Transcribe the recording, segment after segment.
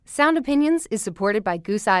Sound Opinions is supported by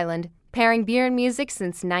Goose Island, pairing beer and music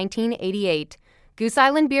since 1988. Goose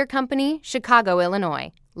Island Beer Company, Chicago,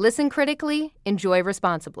 Illinois. Listen critically, enjoy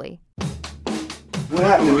responsibly. What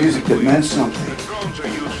happened to music that meant something?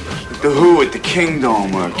 Like the Who at the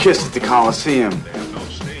Kingdom or Kiss at the Coliseum.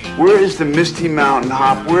 Where is the Misty Mountain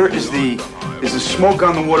Hop? Where is the Smoke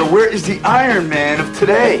on the Water? Where is the Iron Man of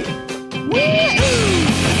today?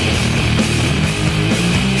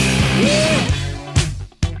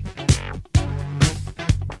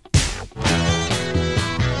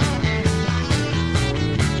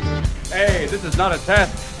 Hey, this is not a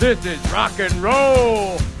test. This is rock and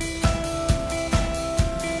roll.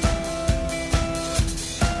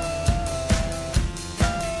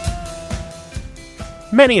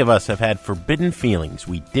 Many of us have had forbidden feelings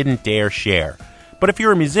we didn't dare share. But if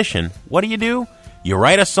you're a musician, what do? You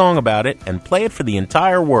write a song about it and play it for the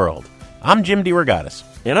entire world. I'm Jim DeRogatis.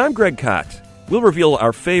 And I'm Greg Cox. We'll reveal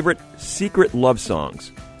our favorite secret love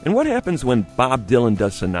songs and what happens when Bob Dylan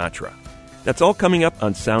does Sinatra. That's all coming up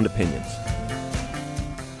on Sound Opinions.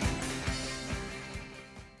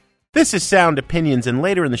 This is Sound Opinions, and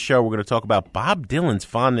later in the show, we're going to talk about Bob Dylan's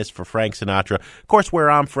fondness for Frank Sinatra. Of course, where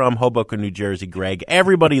I'm from, Hoboken, New Jersey, Greg,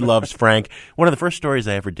 everybody loves Frank. One of the first stories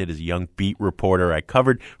I ever did as a young beat reporter, I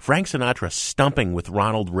covered Frank Sinatra stumping with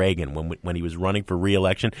Ronald Reagan when he was running for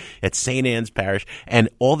re-election at St. Anne's Parish, and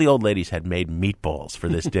all the old ladies had made meatballs for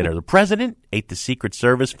this dinner. The president ate the Secret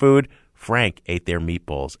Service food. Frank ate their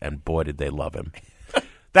meatballs, and boy, did they love him.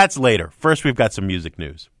 That's later. First, we've got some music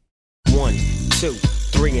news. 1, 2,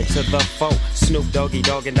 3 into the 4. Snoop Doggy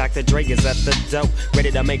Dogg and Dr. Dre is at the door,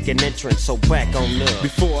 ready to make an entrance, so back on up.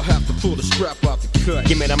 Before I have to pull the strap out the cut,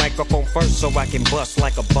 give me the microphone first so I can bust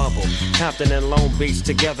like a bubble. Compton and Long Beach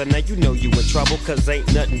together, now you know you in trouble, cause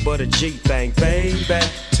ain't nothing but a G thing, baby.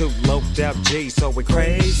 Two loped out G's, so we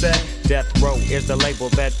crazy. Death Row is the label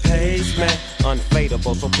that pays me.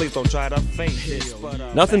 Unfadable, so please don't try to fake this.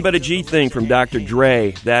 Nothing but a G thing from Dr.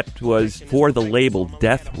 Dre. That was for the label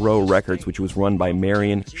Death Row Records, which was run by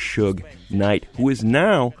Marion Suge Knight, who is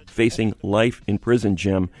now facing life in prison,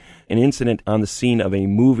 Jim. An incident on the scene of a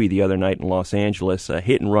movie the other night in Los Angeles, a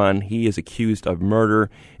hit and run. He is accused of murder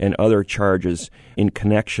and other charges in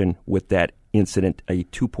connection with that incident. A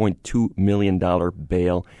 $2.2 million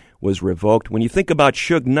bail was revoked. When you think about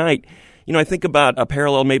Suge Knight, I think about a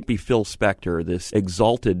parallel, maybe Phil Spector, this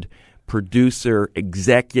exalted producer,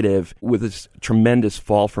 executive with this tremendous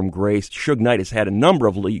fall from grace. Suge Knight has had a number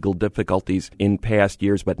of legal difficulties in past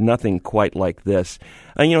years, but nothing quite like this.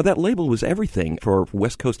 That label was everything for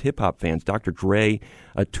West Coast hip-hop fans. Dr. Dre,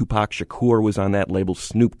 Tupac Shakur was on that label,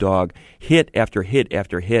 Snoop Dogg. Hit after hit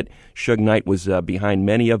after hit. Suge Knight was behind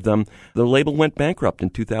many of them. The label went bankrupt in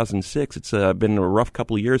 2006. It's been a rough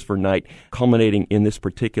couple of years for Knight, culminating in this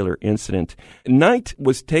particular incident. Knight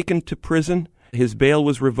was taken to prison. His bail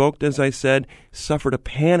was revoked, as I said, suffered a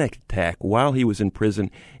panic attack while he was in prison,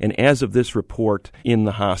 and as of this report, in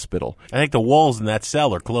the hospital. I think the walls in that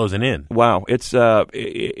cell are closing in. Wow, it's a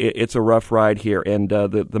rough ride here. And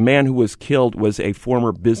the man who was killed was a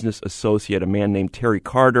former business associate, a man named Terry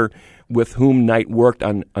Carter, with whom Knight worked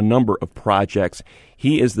on a number of projects.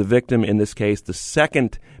 He is the victim in this case. The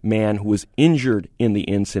second man who was injured in the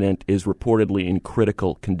incident is reportedly in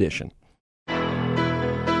critical condition.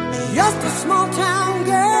 Just a small town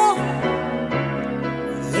girl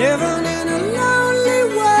living in a lonely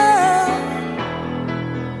world.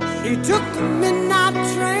 She took the midnight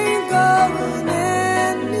train going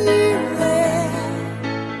anywhere.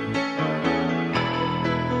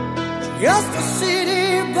 Just a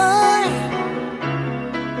city boy,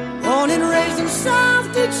 born and raised in South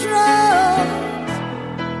Detroit.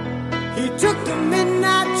 He took the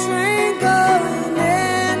midnight train going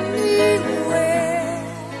anywhere.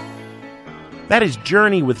 That is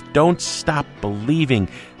Journey with Don't Stop Believing,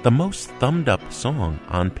 the most thumbed up song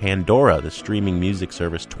on Pandora, the streaming music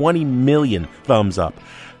service. 20 million thumbs up.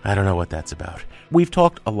 I don't know what that's about. We've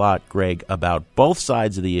talked a lot, Greg, about both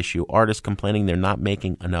sides of the issue. Artists complaining they're not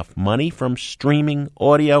making enough money from streaming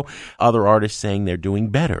audio. Other artists saying they're doing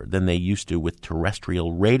better than they used to with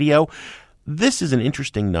terrestrial radio. This is an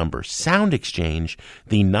interesting number. Sound Exchange,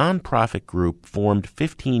 the nonprofit group formed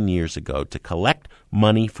 15 years ago to collect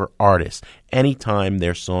money for artists anytime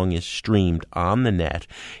their song is streamed on the net,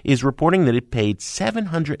 is reporting that it paid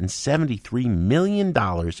 $773 million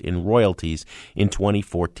in royalties in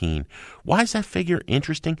 2014. Why is that figure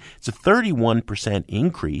interesting? It's a 31%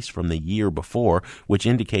 increase from the year before, which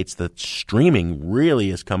indicates that streaming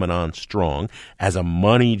really is coming on strong as a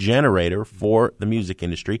money generator for the music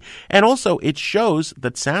industry. And also, it shows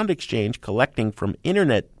that Sound Exchange collecting from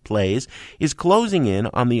internet plays is closing in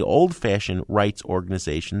on the old-fashioned rights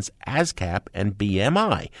organizations ASCAP and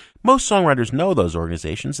BMI. Most songwriters know those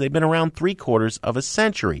organizations. They've been around 3/4 of a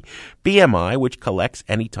century. BMI, which collects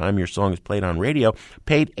any time your song is played on radio,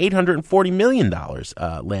 paid $840 million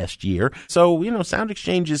last year. So, Sound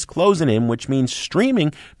Exchange is closing in, which means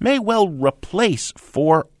streaming may well replace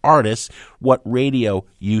for artists what radio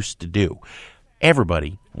used to do.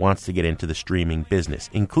 Everybody wants to get into the streaming business,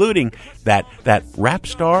 including that rap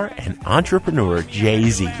star and entrepreneur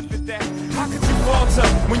Jay-Z. How could you falter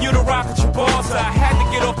when you the rocket your balls? I had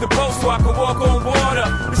to get off the boat so I could walk on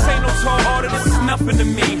water. This ain't no tall order, this is nothing to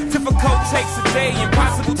me. Difficult takes a day,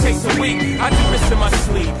 impossible takes a week. I do this in my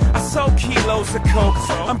sleep. I sold kilos of coke.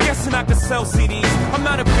 I'm guessing I could sell CDs. I'm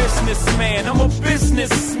not a businessman, I'm a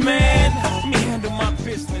businessman. Let me handle my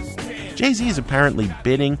business. Jay-Z is apparently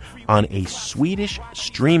bidding on a Swedish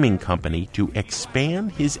streaming company to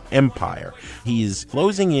expand his empire. He is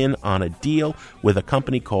closing in on a deal with a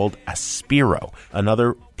company called Aspiro,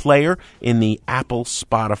 another player in the Apple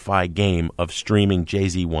Spotify game of streaming.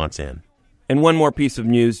 Jay-Z wants in. And one more piece of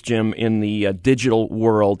news, Jim, in the digital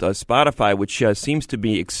world. Spotify, which seems to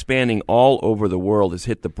be expanding all over the world, has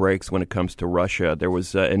hit the brakes when it comes to Russia. There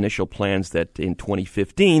was initial plans that in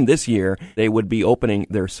 2015, this year, they would be opening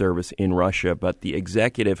their service in Russia. But the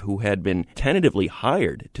executive who had been tentatively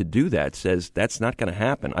hired to do that says, that's not going to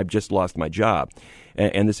happen. I've just lost my job.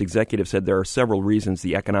 And this executive said there are several reasons: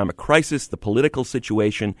 the economic crisis, the political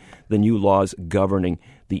situation, the new laws governing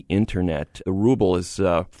the Internet. The ruble has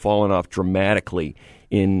fallen off dramatically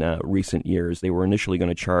in recent years. They were initially going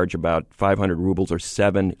to charge about 500 rubles or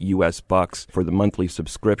 $7 for the monthly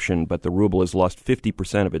subscription, but the ruble has lost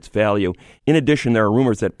 50% of its value. In addition, there are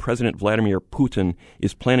rumors that President Vladimir Putin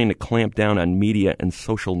is planning to clamp down on media and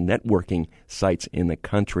social networking sites in the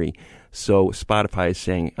country. So Spotify is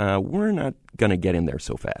saying, we're not going to get in there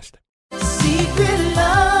so fast. Secret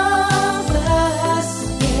lovers,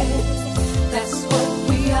 yeah, that's what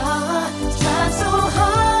we are. Trying so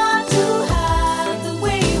hard to hide the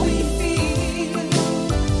way we feel.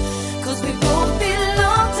 'Cause we both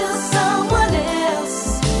belong to someone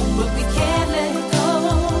else, but we can't let go.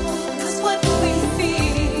 'Cause what we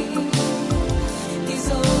feel is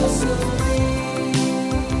also real.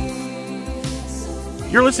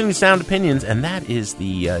 You're listening to Sound Opinions, and that is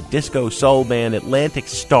the disco soul band Atlantic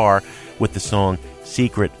Starr with the song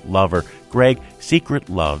Secret Lover. Greg, Secret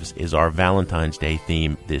Loves is our Valentine's Day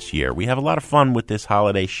theme this year. We have a lot of fun with this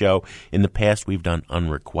holiday show. In the past, we've done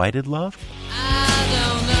Unrequited Love. I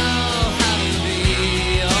don't know how to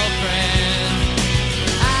be your friend.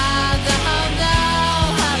 I don't know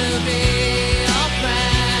how to be your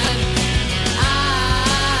friend.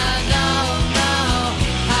 I don't know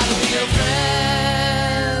how to be your friend.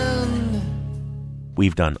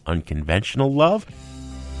 We've done Unconventional Love.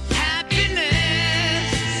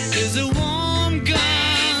 Happiness is a warm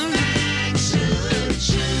gun.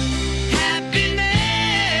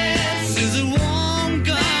 Happiness is a warm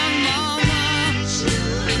gun, mama.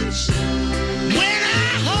 When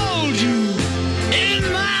I hold you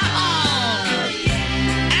in my arms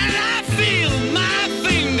and I feel my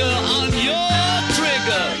finger on your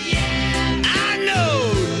trigger, I know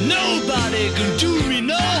nobody can do me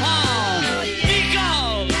no harm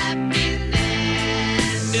because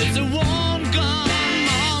it's a warm gun,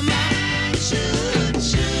 mama.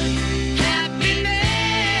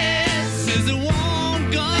 Happiness is a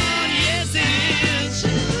warm gun, yes it is.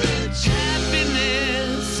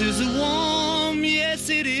 Happiness is a warm, yes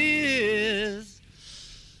it is.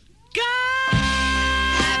 God.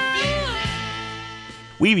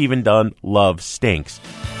 We've even done Love Stinks.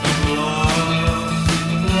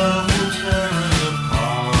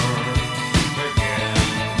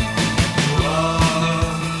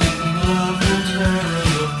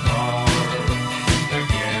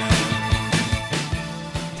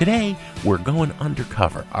 Today, we're going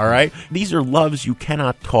undercover, all right? These are loves you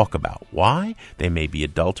cannot talk about. Why? They may be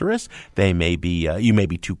adulterous. They may be, you may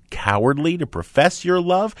be too cowardly to profess your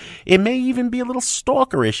love. It may even be a little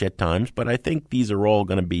stalkerish at times, but I think these are all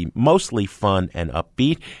going to be mostly fun and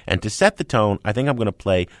upbeat. And to set the tone, I think I'm going to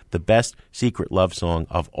play the best secret love song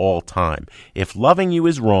of all time. If loving you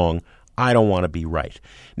is wrong, I don't want to be right.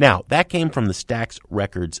 Now, that came from the Stax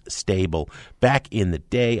Records stable back in the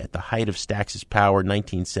day at the height of Stax's power,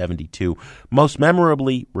 1972, most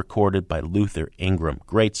memorably recorded by Luther Ingram.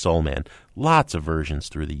 Great soul man. lots of versions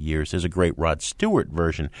through the years. There's a great Rod Stewart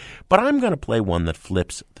version, but I'm going to play one that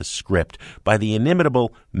flips the script by the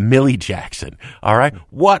inimitable Millie Jackson. All right?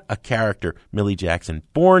 What a character, Millie Jackson.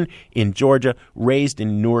 Born in Georgia, raised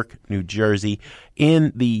in Newark, New Jersey.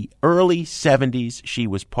 In the early 70s, she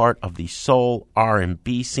was part of the soul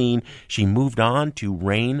R&B scene. She moved on to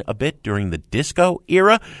reign a bit during the disco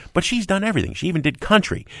era, but she's done everything. She even did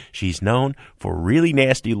country. She's known for really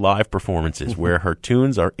nasty live performances where her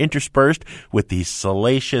tunes are interspersed with these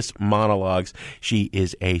salacious monologues. She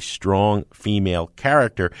is a strong female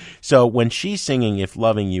character. So when she's singing "If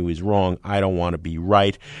Loving You Is Wrong, I Don't Want to Be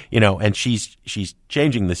Right," and she's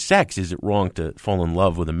changing the sex. Is it wrong to fall in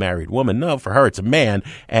love with a married woman? No, for her it's a man,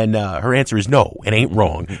 and her answer is no, it ain't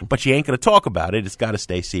wrong. But she ain't going to talk about it. It's got to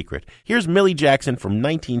stay secret. Here's Millie Jackson from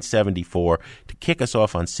 1974 to kick us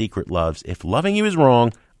off on Secret Loves. If loving you is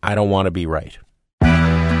wrong, I don't want to be right.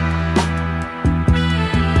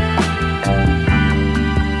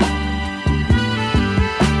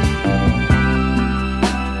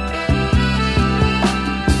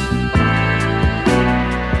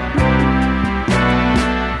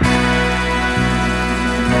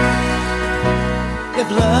 If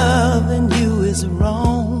loving you is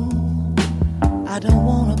wrong, I don't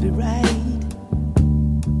wanna be right.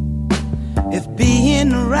 If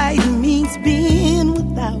being right means being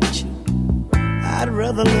without you, I'd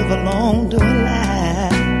rather live alone to a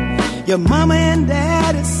lie. Your mama and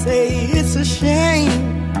daddy say it's a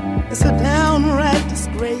shame, it's a downright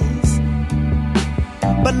disgrace.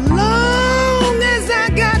 But long as I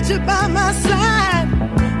got you by my side,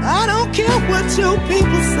 I don't care what your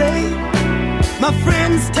people say. My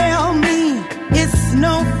friends tell me it's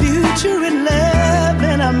no future in love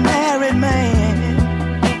and a married man.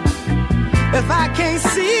 If I can't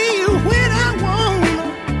see you when I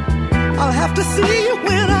want, I'll have to see you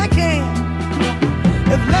when I can.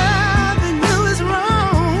 If loving you is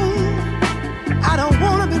wrong, I don't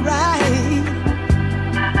want to be right.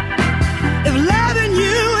 If loving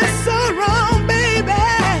you is so wrong, baby,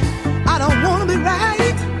 I don't want to be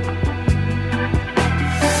right.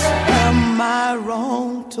 Am I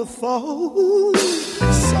wrong to fall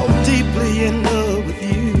so deeply in love with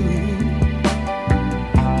you?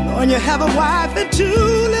 Knowing you have a wife and 2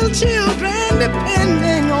 little children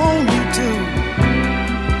depending on you too.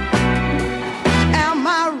 Am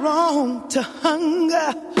I wrong to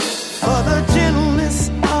hunger for the gentleness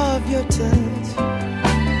of your touch?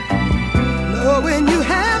 Knowing you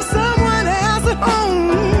have someone else at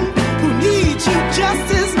home who needs you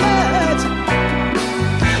just as much.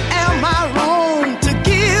 Am I wrong to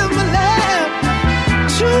give my love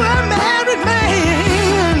to a married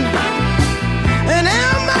man? And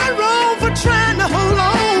am I wrong for trying to hold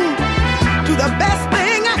on to the best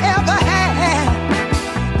thing I ever had?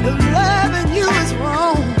 If loving you is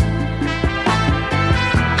wrong,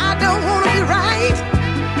 I don't want to be right.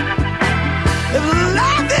 If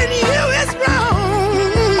loving you is wrong,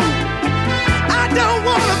 I don't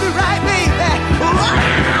want to be right, baby. Wow!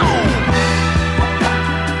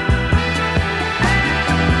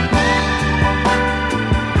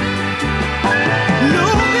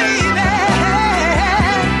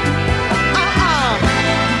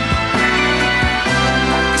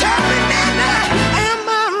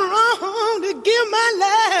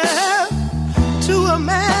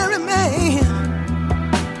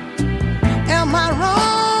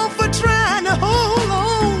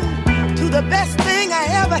 Best thing I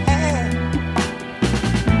ever had.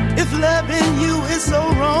 If loving you is so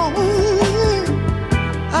wrong,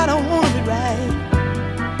 I don't want to be right.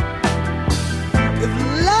 If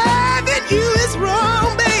loving you is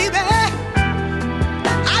wrong, baby,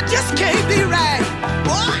 I just can't be right.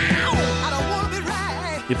 Wow, I don't want to be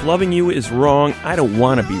right. If loving you is wrong, I don't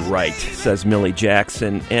want to be right, says Millie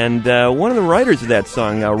Jackson. And one of the writers of that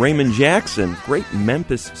song, Raymond Jackson, great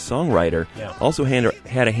Memphis songwriter, also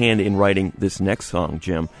had a hand in writing this next song,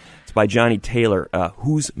 Jim. It's by Johnny Taylor,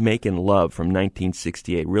 Who's Making Love from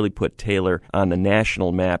 1968. Really put Taylor on the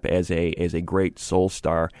national map as a great soul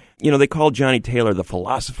star. You know, they called Johnny Taylor the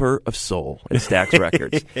philosopher of soul at Stax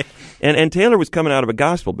Records. And Taylor was coming out of a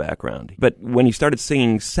gospel background. But when he started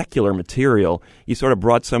singing secular material, he sort of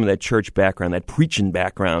brought some of that church background, that preaching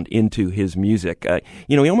background into his music.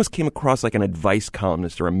 He almost came across like an advice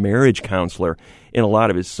columnist or a marriage counselor in a lot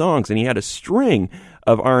of his songs. And he had a string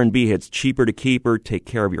of R&B hits: Cheaper to Keep Her, Take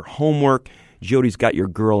Care of Your Homework, Jody's Got Your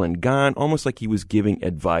Girl and Gone, almost like he was giving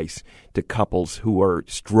advice to couples who are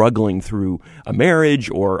struggling through a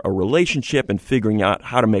marriage or a relationship and figuring out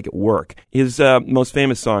how to make it work. His most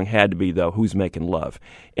famous song had to be, though, Who's Making Love?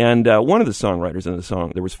 And one of the songwriters in the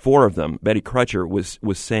song, there was 4 of them, Betty Crutcher, was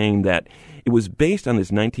saying that it was based on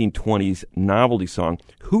this 1920s novelty song,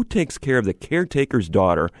 Who Takes Care of the Caretaker's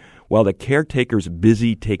Daughter while the caretaker's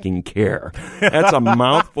busy taking care? That's a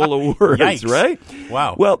mouthful of words, Yikes. Right?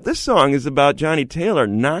 Wow. Well, this song is about Johnny Taylor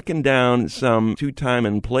knocking down some two-time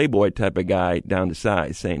and playboy type of guy down to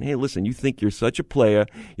size, saying, hey, listen, you think you're such a player,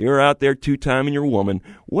 you're out there two-timing your woman.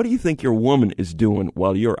 What do you think your woman is doing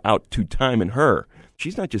while you're out two-timing her?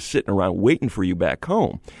 She's not just sitting around waiting for you back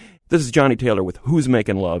home. This is Johnny Taylor with Who's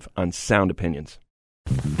Making Love on Sound Opinions.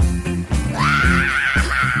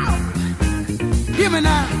 Hear me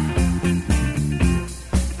now.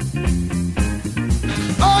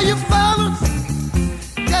 All you fellas,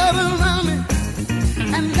 gather around me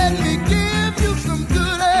and let me give you some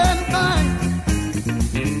good advice.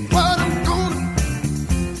 What I'm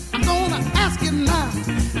gonna ask you now.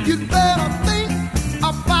 You'd better think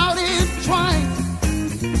about it twice.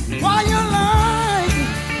 While you're lying,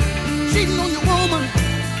 cheating on your woman,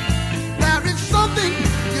 there is something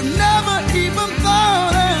you never even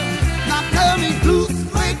thought of. Now tell me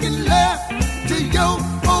who's making love to your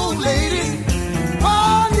old lady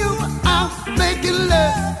while you were out making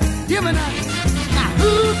love. Hear me now. Now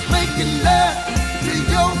who's making love to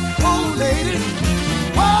your old lady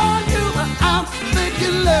while you were out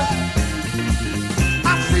making love?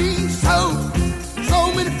 I've seen so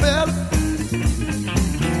many fellas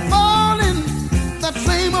fall in that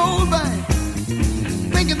same old thing,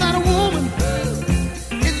 thinking that a woman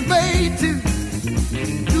is made to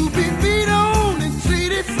be beat on and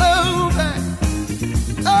treated so bad.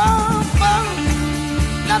 Oh, fellas,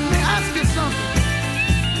 let me ask you something.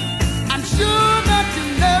 I'm sure that you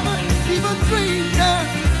never even dreamed of.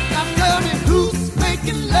 Now tell me who's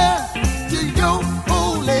making love to your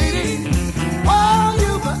old lady while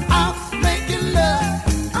you were out making love?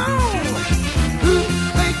 Oh, who's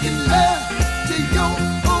making love to your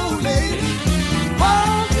old lady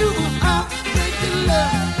while you were out making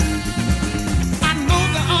love? I know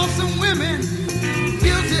there are some women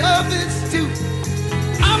guilty of this too.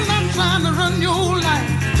 I'm not trying to run your life.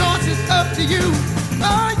 Choice is up to you.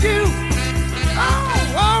 Oh, you.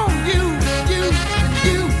 Oh, you.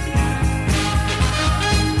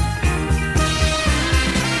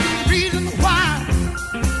 Reason why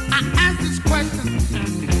I ask this question,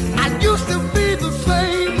 I used to be the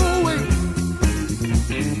same way.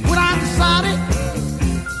 When I decided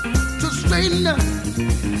to straighten up,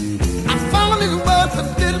 I found it was a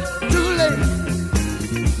little too late.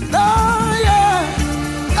 Oh, yeah,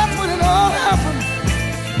 that's when it all happened.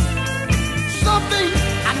 Something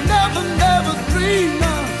I never dreamed of.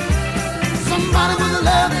 Somebody was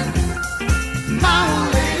loving my old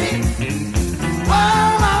lady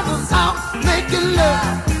while I was out making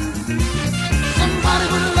love. Somebody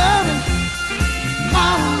was loving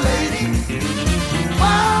my old lady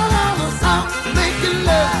while I was out making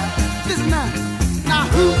love. Listen now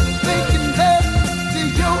who's making love to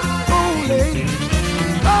your old lady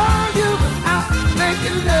while you were out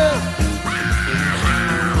making love?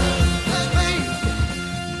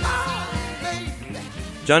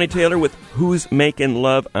 Johnny Taylor with Who's Making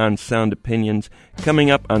Love on Sound Opinions.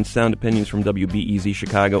 Coming up on Sound Opinions from WBEZ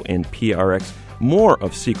Chicago and PRX, more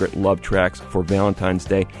of Secret Love Tracks for Valentine's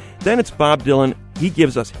Day. Then it's Bob Dylan. He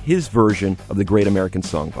gives us his version of the Great American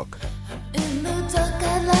Songbook. In the dark,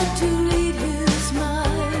 I'd like to read his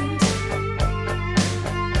mind,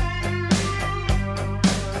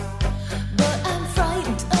 but I'm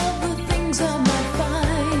frightened of the things I might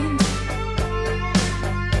find.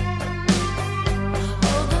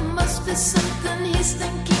 Oh, there must be something he's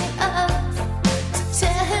thinking of to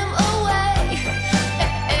tear him away.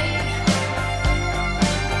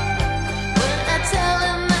 When I tell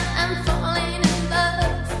him that I'm falling in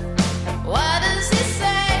love, what does he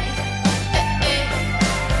say?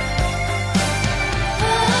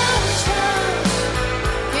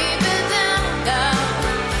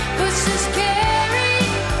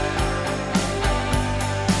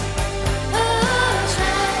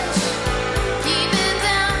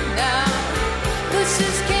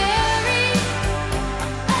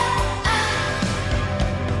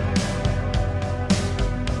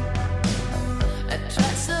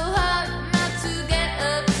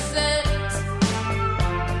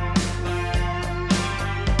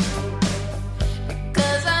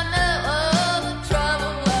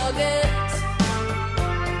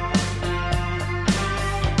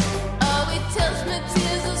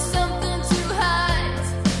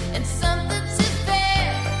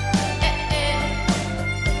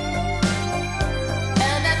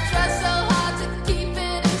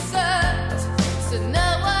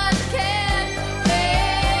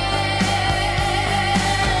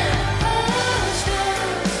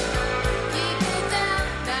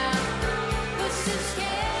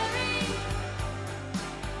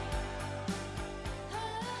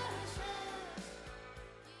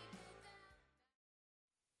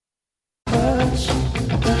 hush,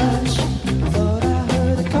 hush. Thought I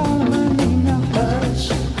heard her calling my name. Now hush,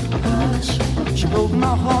 hush. She broke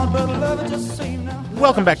my heart, but I love her just the same now.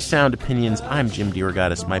 Welcome back to Sound Opinions. I'm Jim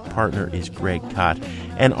DeRogatis. My partner is Greg Kot,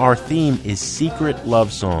 and our theme is secret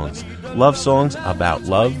love songs. Love songs about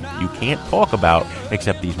love you can't talk about,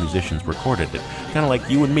 except these musicians recorded it. Kind of like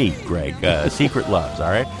you and me, Greg. Secret loves, all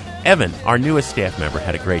right? Evan, our newest staff member,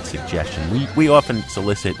 had a great suggestion. We often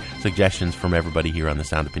solicit suggestions from everybody here on the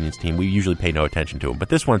Sound Opinions team. We usually pay no attention to them, but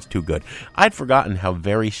this one's too good. I'd forgotten how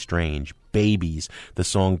very strange Babies, the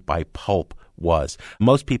song by Pulp, was.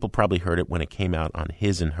 Most people probably heard it when it came out on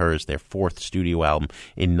His and Hers, their fourth studio album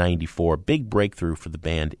in '94. Big breakthrough for the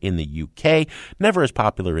band in the UK. Never as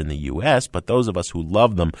popular in the US, but those of us who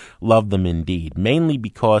love them indeed, mainly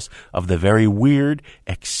because of the very weird,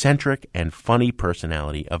 eccentric, and funny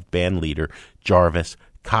personality of band leader Jarvis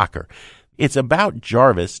Cocker. It's about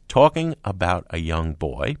Jarvis talking about a young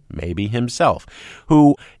boy, maybe himself,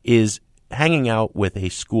 who is hanging out with a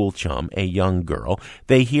school chum, a young girl.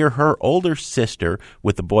 They hear her older sister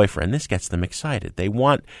with the boyfriend. This gets them excited. They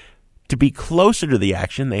want to be closer to the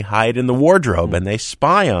action. They hide in the wardrobe and they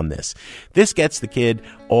spy on this. This gets the kid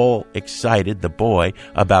all excited, the boy,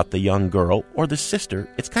 about the young girl or the sister.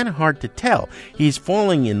 It's kind of hard to tell. He's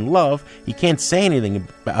falling in love. He can't say anything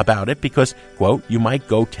about it because, quote, you might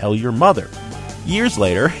go tell your mother. Years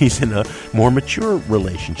later, he's in a more mature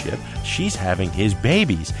relationship. She's having his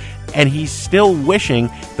babies, and he's still wishing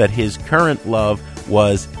that his current love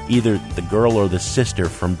was either the girl or the sister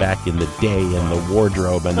from back in the day in the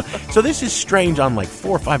wardrobe. And so this is strange on like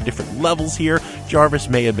 4 or 5 different levels here. Jarvis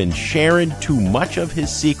may have been sharing too much of his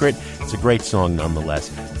secret. It's a great song nonetheless.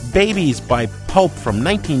 Babies by Pulp from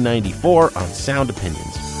 1994 on Sound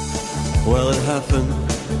Opinions. Well, it happened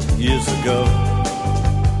years ago,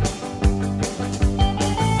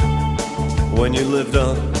 when you lived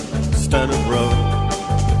on Stanton Road.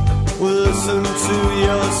 Listen to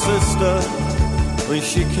your sister when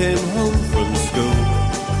she came home from school,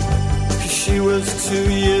 'cause she was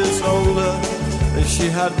 2 years older and she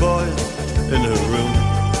had boys in her room.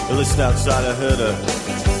 Well, listen outside, I heard her,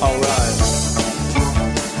 alright.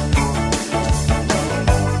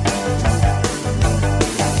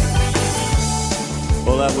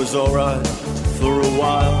 Well, that was alright for a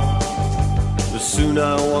while, but soon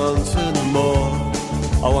I wanted more.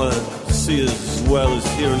 I wanted to see as well as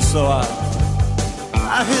hear, and so I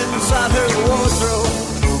hid inside her wardrobe,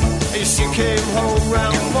 and she came home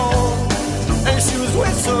round 4, and she was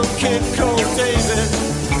with some kid called David,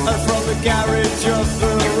 from the garage up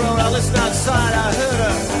the road. I listened outside, I heard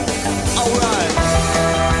her, alright.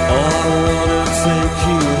 Oh, I wanna take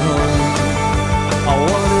you home, I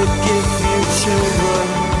wanna give you children,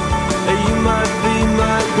 and you might be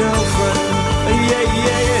my girlfriend, yeah,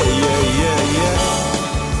 yeah, yeah, yeah, yeah, yeah.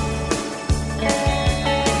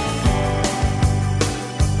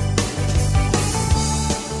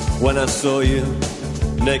 When I saw you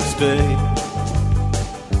next day,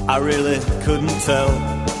 I really couldn't tell,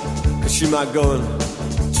 'cause she might go and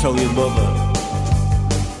tell your mother.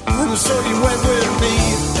 And so you went with me,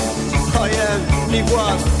 oh yeah, and it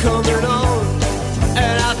was coming on.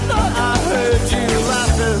 And I thought I heard you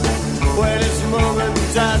laughing when his mom and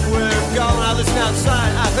dad were gone. I listened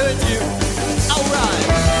outside, I heard you, alright.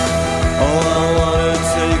 Oh, I wanna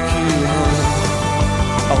take you home,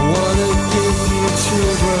 I wanna give you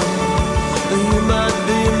children, and you might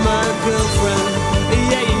be my girlfriend.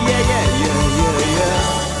 Yeah, yeah, yeah, yeah, yeah,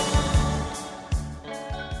 yeah.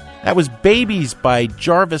 That was Babies by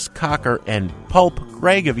Jarvis Cocker and Pulp.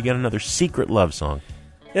 Greg, have you got another secret love song?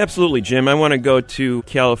 Absolutely, Jim. I want to go to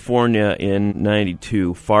California in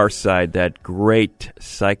 '92, Far Side, that great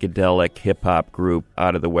psychedelic hip-hop group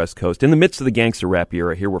out of the West Coast. In the midst of the gangster rap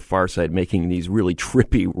era, here were Far Side making these really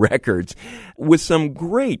trippy records with some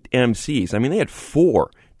great MCs. I mean, they had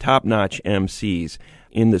 4 top-notch MCs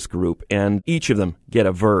in this group, and each of them get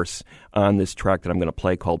a verse on this track that I'm going to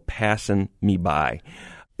play called Passin' Me By.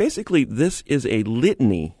 Basically, this is a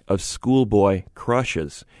litany of schoolboy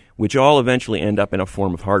crushes, which all eventually end up in a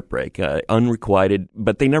form of heartbreak, unrequited,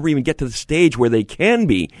 but they never even get to the stage where they can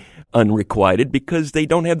be unrequited because they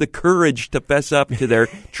don't have the courage to fess up to their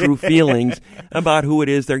true feelings about who it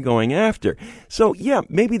is they're going after. So, yeah,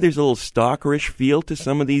 maybe there's a little stalkerish feel to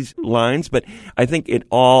some of these lines, but I think it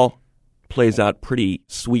all plays out pretty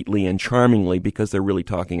sweetly and charmingly because they're really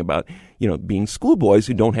talking about being schoolboys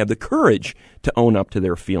who don't have the courage to own up to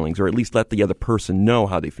their feelings, or at least let the other person know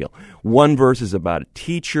how they feel. One verse is about a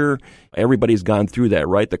teacher. Everybody's gone through that,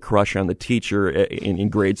 right? The crush on the teacher in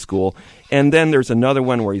grade school. And then there's another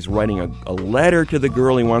one where he's writing a letter to the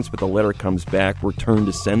girl he wants, but the letter comes back, returned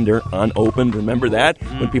to sender, unopened. Remember that?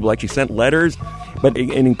 When people actually sent letters? But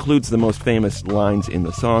it includes the most famous lines in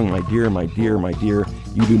the song, my dear, my dear, my dear,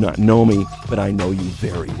 you do not know me, but I know you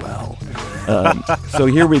very well. So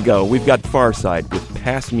here we go. We've got Far Side with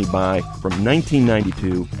Pass Me By from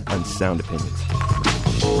 1992 on Sound Opinions.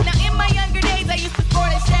 Now in my younger days I used to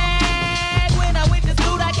sport a shag. When I went to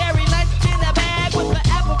school I carried lunch in a bag with the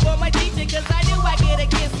apple for my teacher, cause I knew I'd get a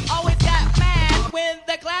kiss. Always got mad when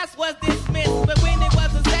the class was dismissed, but when it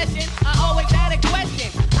was a session I always had a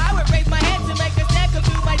question. I would raise my hand to make a step come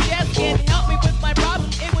through my desk and help me with my problem.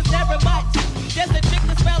 It was never much, just a trick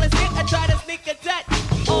to spell and sit. I try to sneak a touch.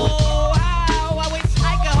 Oh how I wish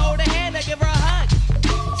I could hold her hand and give her a hug.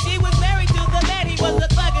 She was married to the man, he was a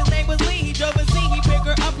thug, his name was Lee. He drove a Z, he picked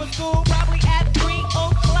her up from school probably at 3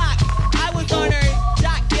 o'clock. I was on her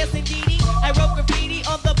jock, yes indeedy. I wrote graffiti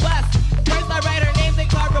on the bus. First I write her names in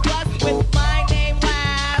cardboard plus with my name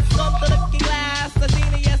last on the looking glass. I seen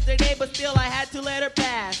her yesterday, but still I had to let her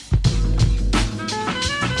pass.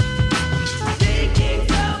 She keeps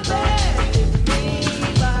so bad with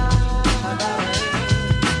me, bye.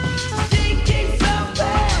 She keeps so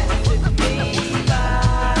bad with me,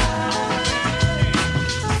 bye.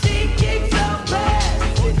 She keeps so bad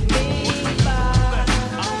with me, bye.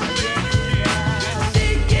 She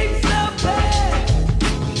keeps so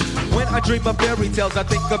bad. When I dream of fairy tales, I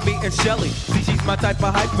think of me and Shelley. See, she's my type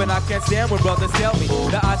of hype, and I can't stand when brothers tell me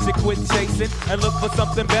that I should quit chasing and look for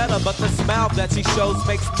something better. But the smile that she shows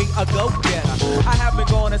makes me a go-getter. I haven't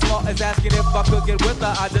gone as far as asking if I could get with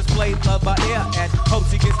her. I just play love by ear and hope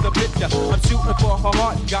she gets the picture. I'm shooting for her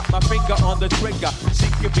heart, got my finger on the trigger. She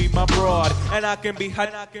can be my broad, and I can be her.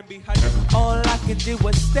 All I can do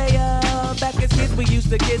is stay up. Back as kids, we used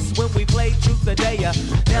to kiss when we played Truth or Dare.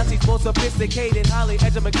 Now she's more sophisticated, highly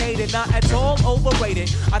educated, not at all overrated.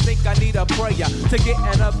 I think I need a prayer to get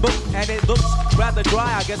in a book, and it looks rather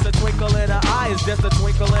dry. I guess a twinkle in her eye is just a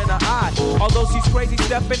twinkle in her eye. Although she's crazy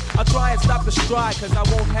stepping, I'll try and stop the stride, cause I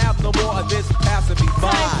won't have no more of this passing me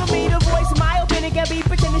by. Time for me to voice my opinion, can be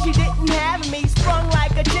pretending she didn't have me. Sprung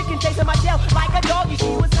like a chicken, chasing my tail like a doggy.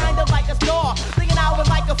 She was kind of like a star, thinking I was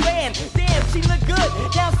like a fan. Damn, she looked good.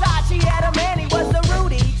 Downside, she had a man, he was a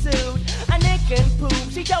Rudy suit, a nick and poop.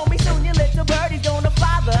 She told me soon your little birdie's gonna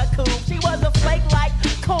fly the coop. She was a flake like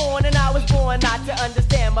corn, and I was born not to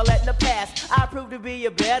understand. By letting her pass, I proved to be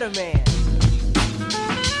a better man.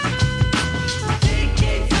 She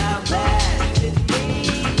keeps so bad with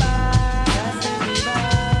me, bye.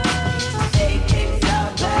 She keeps so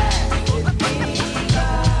bad with me,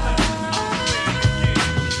 bye.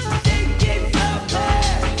 She keeps so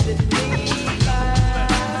bad with me, bye.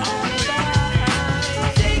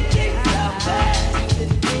 She keeps so bad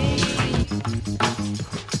with me.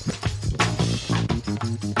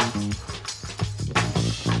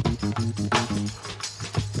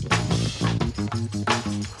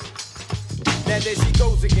 Now there she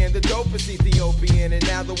goes again, the dopest Ethiopian. And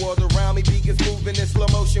now the world around me begins moving in slow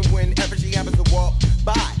motion whenever she happens to walk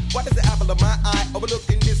by. Why does the apple of my eye overlook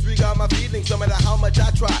and disregard my feelings no matter how much I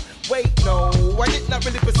try? Wait, no, I did not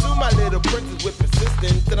really pursue my little princess with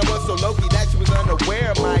persistence. And I was so low-key that she was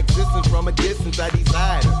unaware of my existence. From a distance I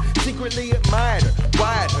desired her, secretly admired her,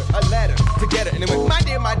 wired her a letter to get her. And it went, my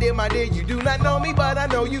dear, my dear, my dear, you do not know me, but I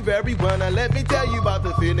know you very well. Now let me tell you about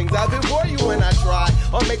the feelings I feel for you when I try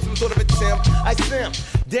or make some sort of attempt. I simp.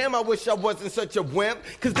 Damn, I wish I wasn't such a wimp,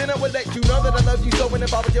 cause then I would let you know that I love you so, and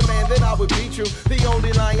if I was your man, then I would be true. The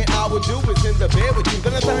only lying I would do is in the bed with you.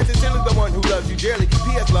 Valentine sincerely the one who loves you dearly.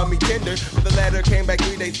 P.S. love me tender, but the letter came back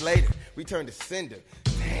 3 days later. Returned to sender.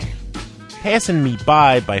 Damn. Passing Me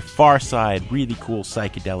By Far Side. Really cool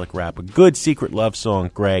psychedelic rap. A good secret love song,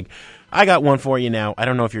 Greg. I got one for you now. I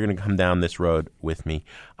don't know if you're going to come down this road with me.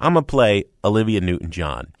 I'm going to play Olivia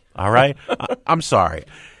Newton-John. All right? I'm sorry.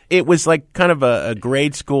 It was like kind of a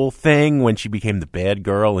grade school thing when she became the bad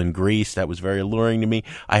girl in Grease. That was very alluring to me.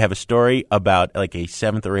 I have a story about like a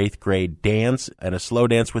 7th or 8th grade dance and a slow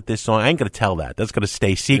dance with this song. I ain't going to tell that. That's going to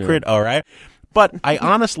stay secret, all right? But I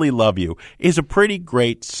Honestly Love You is a pretty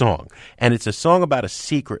great song, and it's a song about a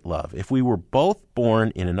secret love. If we were both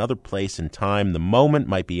born in another place and time, the moment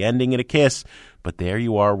might be ending in a kiss, but there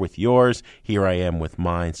you are with yours, here I am with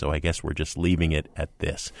mine, so I guess we're just leaving it at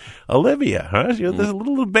this. Olivia, huh? You're this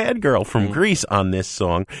little bad girl from Grease on this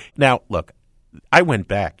song. Now, look, I went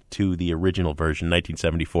back to the original version,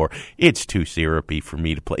 1974. It's too syrupy for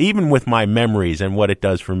me to play. Even with my memories and what it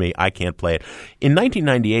does for me, I can't play it. In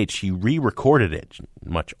 1998, she re-recorded it,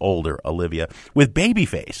 much older Olivia, with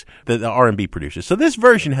Babyface, the R&B producer. So this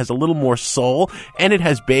version has a little more soul, and it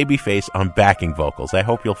has Babyface on backing vocals. I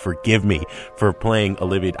hope you'll forgive me for playing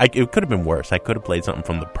Olivia. It could have been worse. I could have played something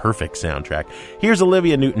from the Perfect soundtrack. Here's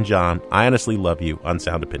Olivia Newton-John, I Honestly Love You, on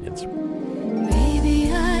Sound Opinions.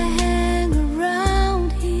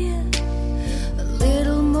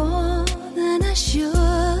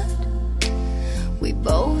 We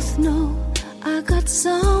both know I got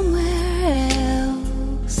somewhere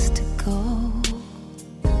else to go,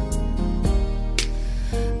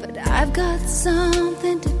 but I've got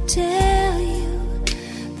something to tell you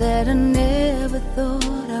that I never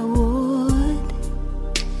thought I would.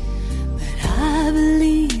 But I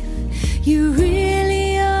believe you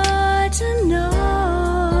really ought to know.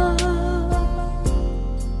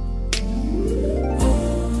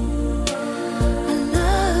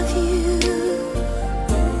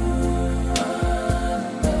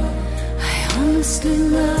 Honestly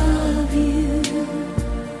love you.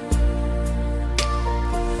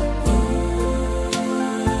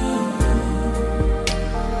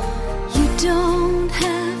 You don't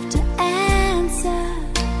have to answer.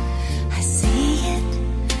 I see it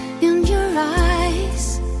in your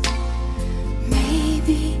eyes.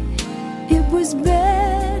 Maybe it was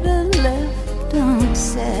better left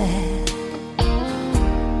unsaid.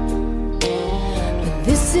 But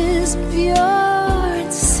this is pure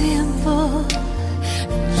and simple.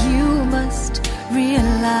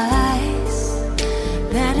 Realize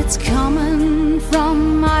that it's coming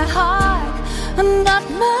from my heart and not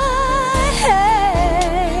my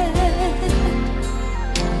head.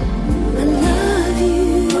 I love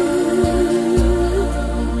you.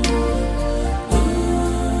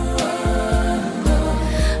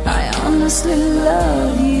 I honestly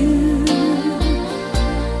love you.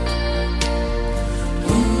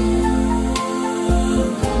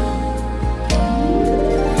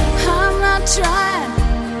 I'm not trying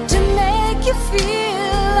to make you feel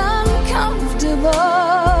uncomfortable.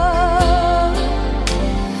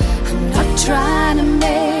 I'm not trying to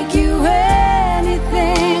make you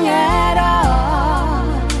anything at all.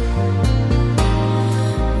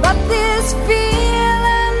 But this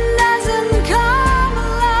feeling doesn't come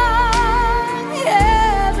along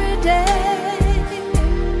every day,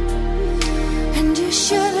 and you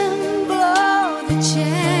shouldn't blow the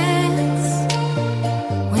chance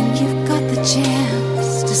when you've got the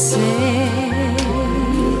chance to say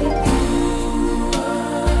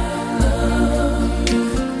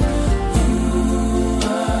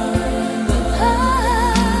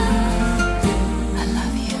I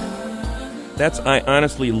love you. That's I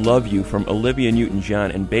Honestly Love You from Olivia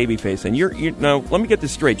Newton-John and Babyface. And you're now, let me get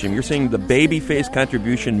this straight, Jim. You're saying the Babyface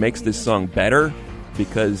contribution makes this song better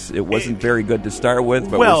because it wasn't very good to start with,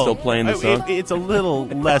 but we're still playing the song? It's a little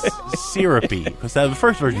less syrupy, because the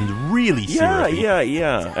first version is really syrupy.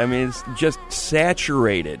 Yeah. I mean, it's just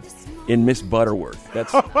saturated in Miss Butterworth.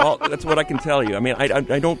 That's what I can tell you. I mean,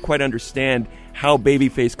 I don't quite understand how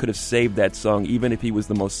Babyface could have saved that song, even if he was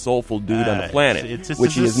the most soulful dude on the planet,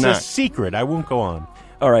 which he is not. It's a secret. I won't go on.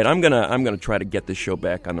 All right, I'm gonna try to get this show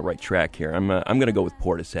back on the right track here. I'm gonna go with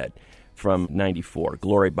Portishead from '94,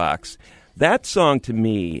 Glory Box. That song, to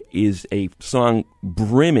me, is a song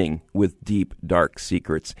brimming with deep, dark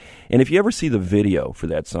secrets. And if you ever see the video for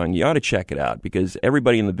that song, you ought to check it out, because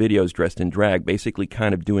everybody in the video is dressed in drag, basically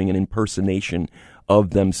kind of doing an impersonation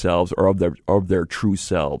of themselves or of their true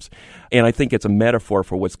selves. And I think it's a metaphor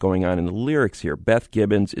for what's going on in the lyrics here. Beth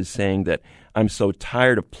Gibbons is saying that I'm so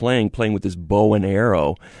tired of playing with this bow and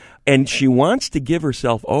arrow. And she wants to give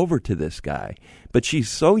herself over to this guy, but she's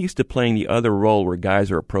so used to playing the other role where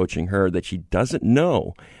guys are approaching her that she doesn't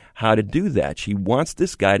know how to do that. She wants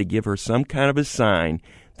this guy to give her some kind of a sign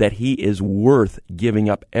that he is worth giving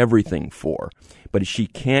up everything for. But she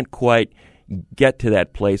can't quite get to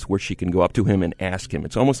that place where she can go up to him and ask him.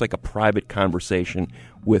 It's almost like a private conversation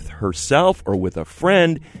with herself or with a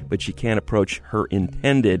friend, but she can't approach her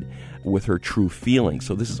intended with her true feelings.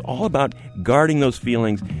 So this is all about guarding those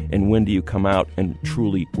feelings, and when do you come out and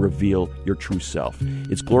truly reveal your true self.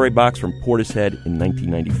 It's Glory Box from Portishead in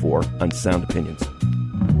 1994 on Sound Opinions.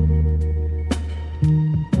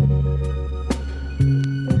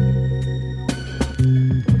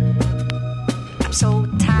 I'm so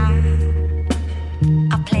tired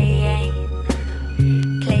of playing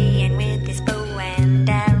with this bow and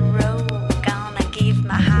arrow. Gonna give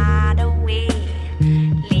my heart away,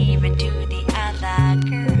 leave it to the other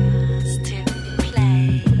girls to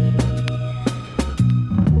play.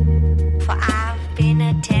 For I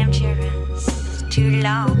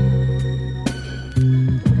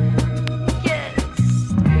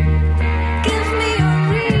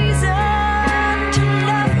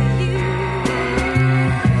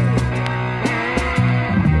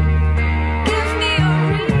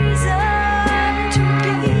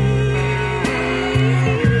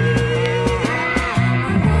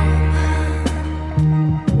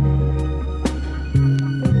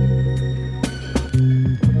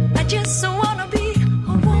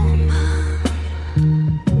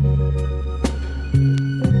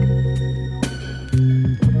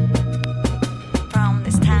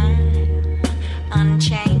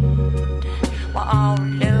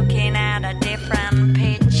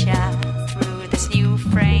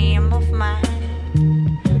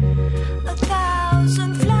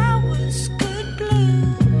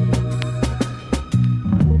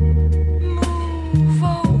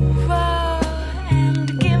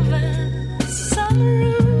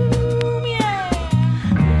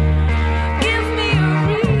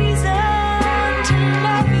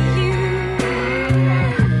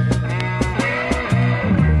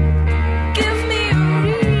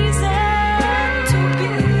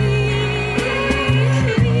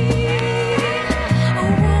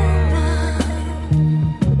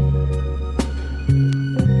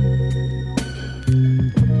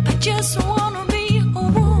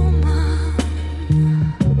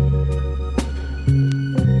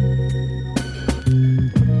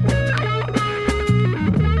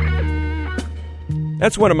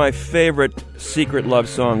That's one of my favorite secret love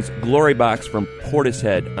songs, Glory Box from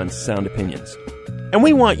Portishead on Sound Opinions. And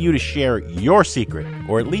we want you to share your secret,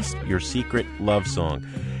 or at least your secret love song.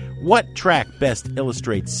 What track best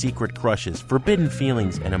illustrates secret crushes, forbidden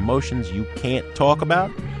feelings, and emotions you can't talk about?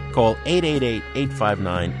 Call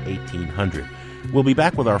 888-859-1800. We'll be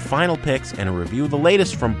back with our final picks and a review of the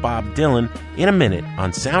latest from Bob Dylan in a minute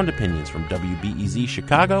on Sound Opinions from WBEZ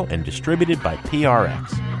Chicago and distributed by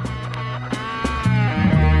PRX.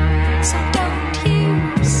 So don't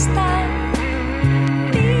you stop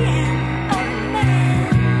being a man.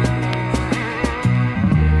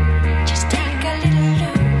 Just take a little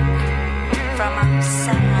look from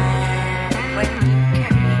outside when you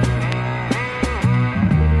can.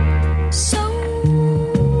 So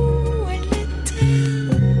a little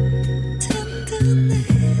tenderness.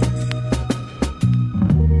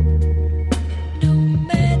 No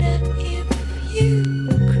matter if you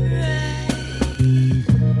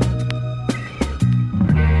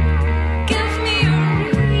give me a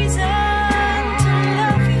reason to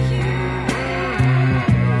love you.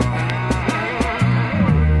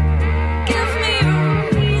 Give me a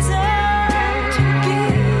reason to be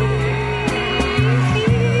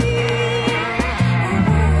a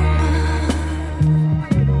woman.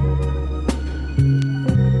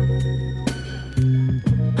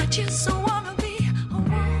 I just wanna be a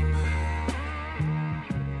woman.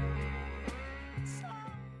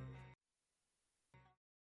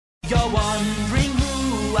 You're wondering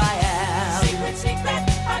who I am. Secret, secret,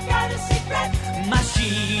 I've got a secret.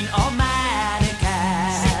 Machine or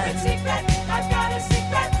mannequin. Secret, secret, I've got a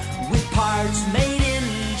secret. With parts made in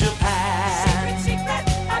Japan. Secret, secret,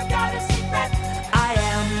 I've got a secret. I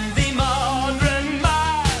am the modern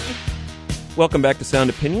man. Welcome back to Sound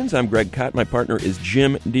Opinions. I'm Greg Cott. My partner is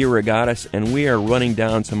Jim DeRogatis, and we are running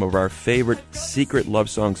down some of our favorite secret love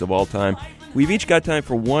songs of all time. We've each got time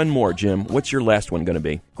for one more, Jim. What's your last one going to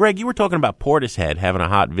be? Greg, you were talking about Portishead having a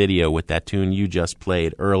hot video with that tune you just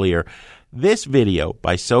played earlier. This video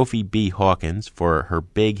by Sophie B. Hawkins for her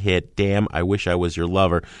big hit, Damn, I Wish I Was Your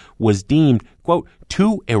Lover, was deemed, quote,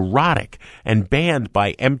 too erotic and banned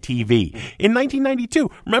by MTV in 1992.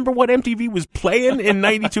 Remember what MTV was playing in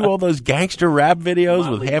 92? All those gangster rap videos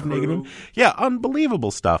with half-naked women? Yeah,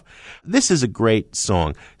 unbelievable stuff. This is a great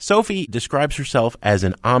song. Sophie describes herself as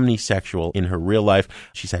an omnisexual in her real life.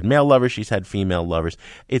 She's had male lovers, she's had female lovers.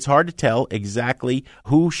 It's hard to tell exactly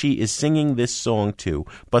who she is singing this song to,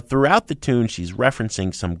 but throughout the tune, she's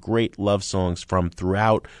referencing some great love songs from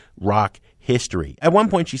throughout rock history. At one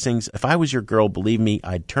point she sings, if I was your girl, believe me,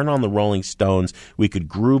 I'd turn on the Rolling Stones. We could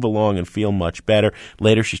groove along and feel much better.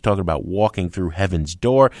 Later she's talking about walking through heaven's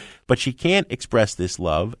door. But she can't express this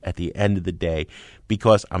love at the end of the day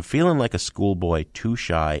because I'm feeling like a schoolboy, too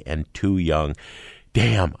shy and too young.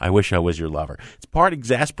 Damn, I wish I was your lover. It's part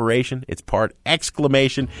exasperation. It's part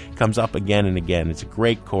exclamation. Comes up again and again. It's a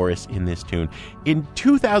great chorus in this tune. In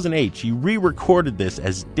 2008, she re-recorded this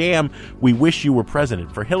as Damn, We Wish You Were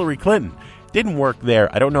President for Hillary Clinton. Didn't work there.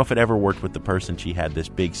 I don't know if it ever worked with the person she had this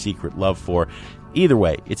big secret love for. Either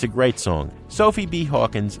way, it's a great song. Sophie B.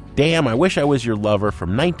 Hawkins, Damn, I Wish I Was Your Lover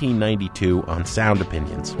from 1992 on Sound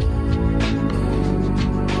Opinions.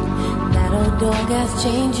 That old dog has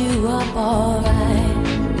changed you up alright.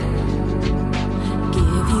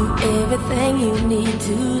 Give you everything you need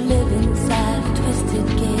to live inside a twisted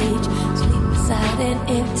cage. Sleep beside an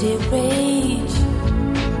empty rage.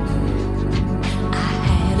 I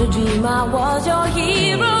had a dream I was your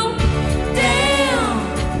hero. Damn,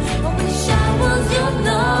 I wish I was your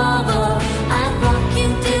lover. I'd rock you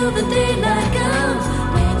till the daylight comes.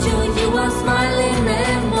 Made sure you are smiling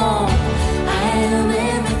and warm. I am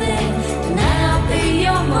everything. Tonight I'll be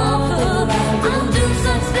your mother. I'll do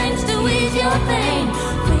such things to ease your pain.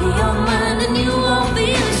 Free your mind and you won't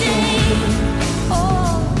feel ashamed.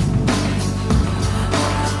 Oh,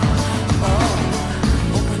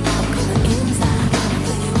 open up, coming inside. Gonna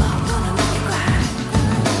fill you up, gonna make you cry.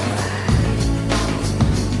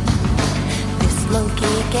 This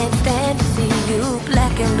monkey can't stand to see you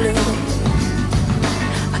black and blue.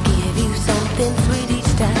 I give you something sweet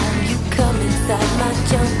each time you come inside my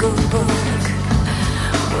jungle book.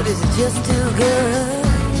 What is it, just too good?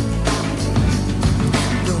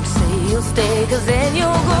 Don't say you'll stay, cause then you'll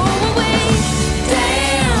go away.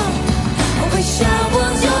 Damn, I wish I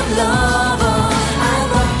was your lover. I'd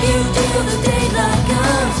rock you till the daylight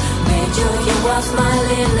comes. Made sure you are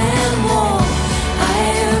smiling and warm. I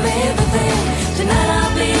am everything. Tonight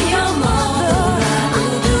I'll be your mother.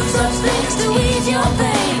 I'll do such things to ease your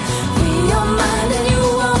pain. Free your mind and you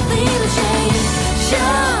won't feel ashamed.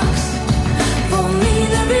 Shucks, for me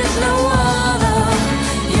there is no other.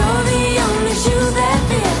 You're the only shoe that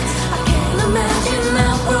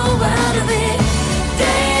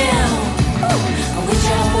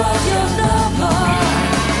was your lover.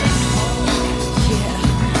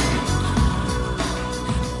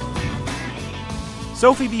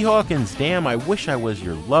 Sophie B. Hawkins, Damn, I Wish I Was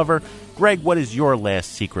Your Lover. Greg, what is your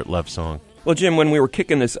last secret love song? Well, Jim, when we were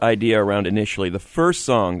kicking this idea around initially, the first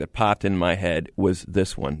song that popped in my head was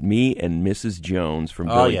this one, Me and Mrs. Jones from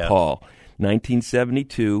Billy Paul,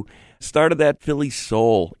 1972. Started that Philly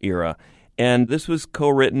soul era. And this was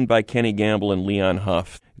co-written by Kenny Gamble and Leon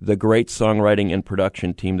Huff, the great songwriting and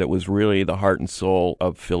production team that was really the heart and soul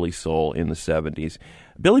of Philly soul in the 70s.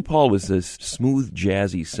 Billy Paul was this smooth,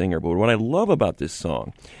 jazzy singer, but what I love about this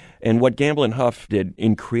song, and what Gamble and Huff did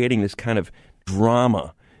in creating this kind of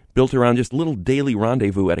drama built around just a little daily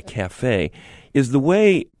rendezvous at a cafe, is the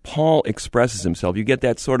way Paul expresses himself. You get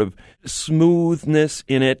that sort of smoothness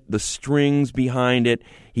in it, the strings behind it.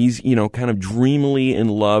 He's, kind of dreamily in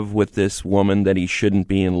love with this woman that he shouldn't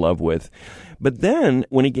be in love with. But then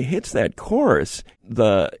when he hits that chorus,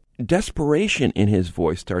 the desperation in his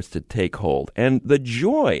voice starts to take hold, and the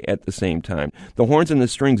joy at the same time. The horns and the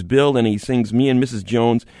strings build, and he sings Me and Mrs.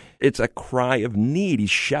 Jones. It's a cry of need.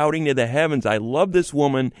 He's shouting to the heavens, I love this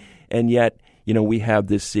woman, and yet, we have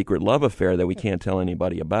this secret love affair that we can't tell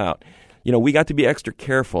anybody about. We got to be extra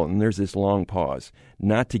careful, and there's this long pause,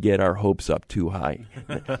 not to get our hopes up too high.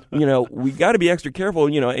 We got to be extra careful,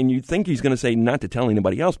 and you think he's going to say not to tell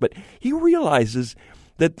anybody else, but he realizes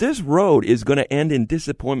that this road is going to end in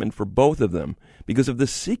disappointment for both of them, because if the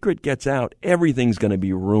secret gets out, everything's going to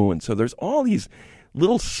be ruined. So there's all these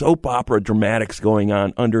little soap opera dramatics going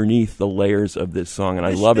on underneath the layers of this song, and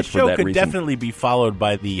I love it for that reason. The show could definitely be followed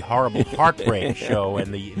by the horrible Heartbreak show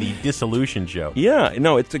and the Dissolution show. Yeah,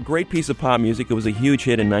 no, it's a great piece of pop music. It was a huge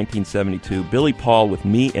hit in 1972. Billy Paul with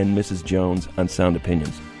Me and Mrs. Jones on Sound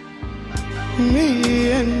Opinions.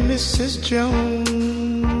 Me and Mrs. Jones,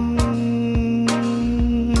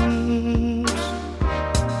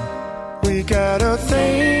 we got a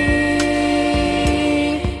thing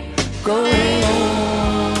going on.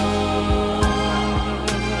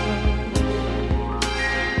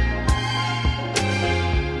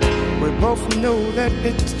 We both know that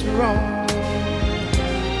it's wrong,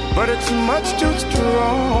 but it's much too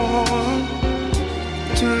strong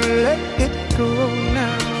to let it go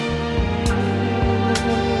now.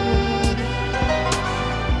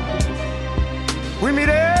 We meet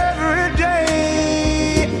every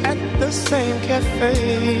day at the same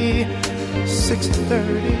cafe,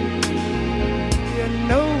 6:30, and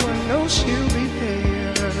no one knows she'll be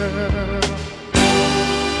there.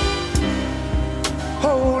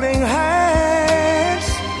 Holding hands,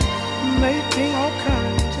 making all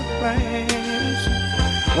kinds of plans,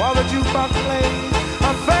 while the jukebox plays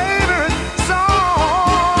our favorite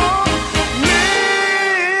song. Me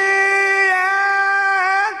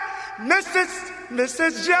and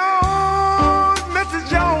Mrs. Jones, Mrs.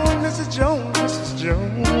 Jones, Mrs. Jones, Mrs.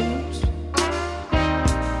 Jones,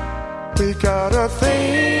 we got a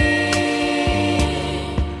thing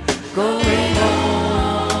going on.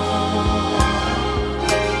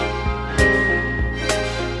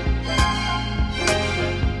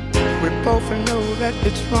 We both know that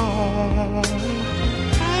it's wrong,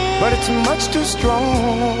 but it's much too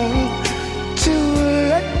strong to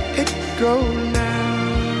let it go now.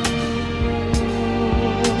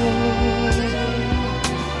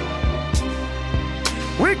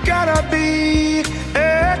 We gotta be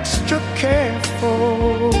extra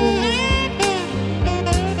careful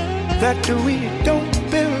that we don't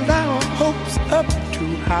build our hopes up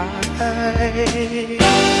too high,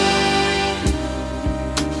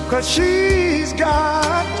 'cause she's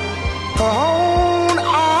got her own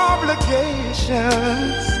obligations,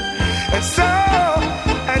 and so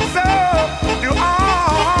do I.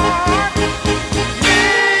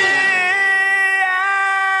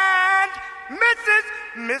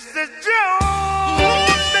 Mrs.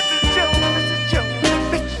 Jones, Mrs. Jones, Mrs. Jones,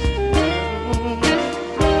 Mrs.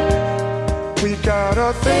 Jones, we got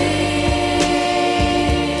a thing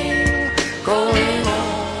going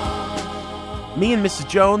on. Me and Mrs.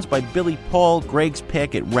 Jones by Billy Paul, Greg's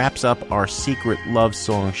pick. It wraps up our Secret Love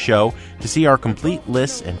Song show. To see our complete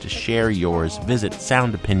list and to share yours, visit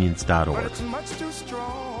soundopinions.org.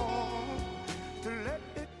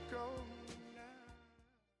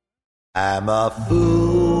 I'm a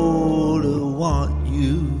fool to want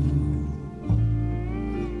you.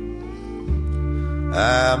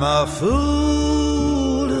 I'm a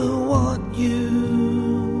fool to want you.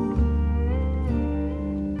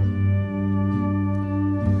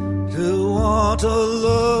 To want a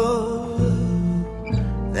love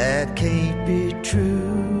that can't be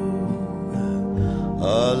true.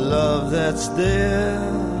 A love that's there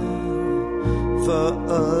for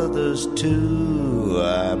others too. you.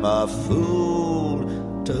 I'm a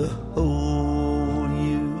fool to hold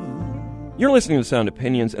you. You're listening to Sound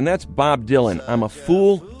Opinions, and that's Bob Dylan. I'm a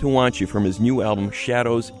Fool to Want You from his new album,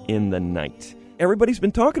 Shadows in the Night. Everybody's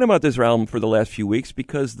been talking about this album for the last few weeks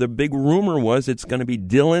because the big rumor was it's going to be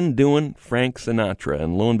Dylan doing Frank Sinatra,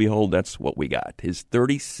 and lo and behold, that's what we got. His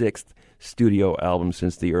 36th studio album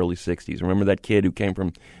since the early 60s. Remember that kid who came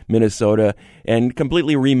from Minnesota and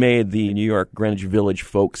completely remade the New York Greenwich Village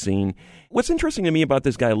folk scene? What's interesting to me about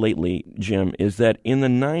this guy lately, Jim, is that in the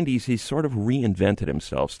 90s he sort of reinvented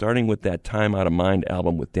himself, starting with that Time Out of Mind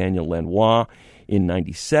album with Daniel Lanois in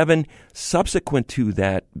 97. Subsequent to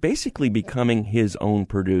that, basically becoming his own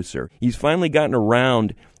producer. He's finally gotten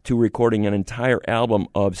around to recording an entire album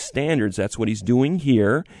of standards. That's what he's doing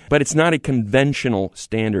here. But it's not a conventional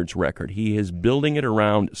standards record. He is building it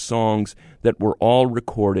around songs that were all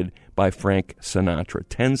recorded by Frank Sinatra.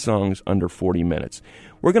 10 songs under 40 minutes.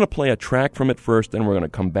 We're going to play a track from it first, then we're going to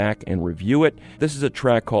come back and review it. This is a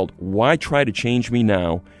track called Why Try to Change Me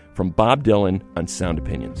Now from Bob Dylan on Sound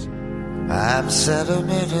Opinions. I'm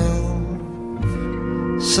sentimental,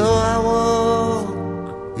 so I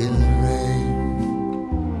walk in the rain.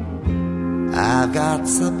 I've got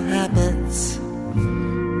some habits,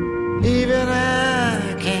 even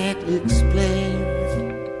I can't explain.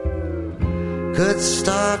 Could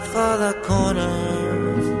start for the corner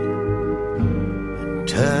and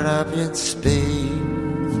turn up in Spain.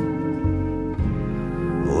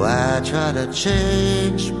 Why try to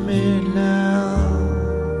change me now?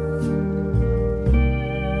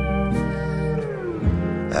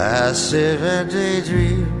 I sit and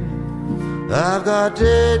daydream. I've got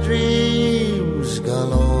daydreams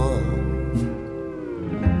galore.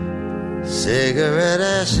 Cigarette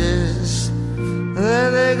ashes,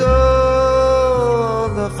 there they go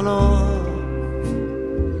on the floor.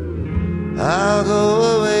 I'll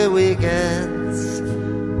go away weekends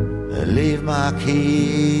and leave my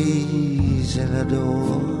keys in the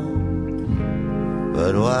door.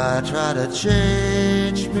 But why try to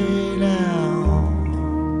change me now?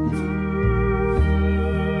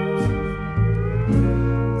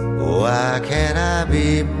 Why can't I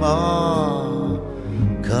be more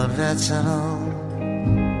conventional?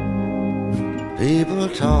 People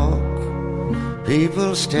talk,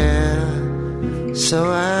 people stare,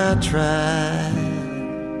 so I try.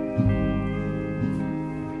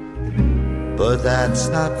 But that's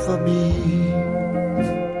not for me,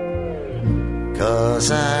 'cause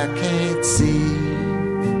I can't see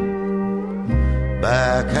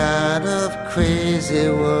my kind of crazy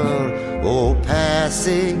world, oh,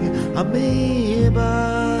 passing me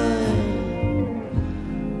by.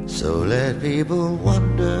 So let people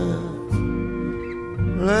wonder,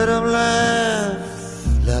 let them laugh,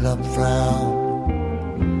 let them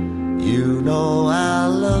frown. You know I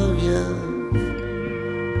love you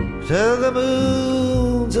till the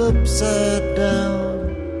moon's upside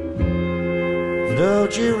down.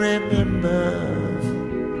 Don't you remember,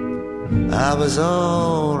 I was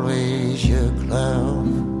always your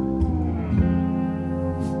clown.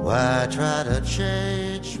 Why try to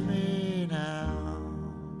change me now?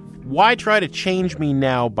 Why Try to Change Me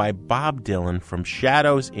Now by Bob Dylan from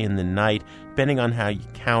Shadows in the Night, depending on how you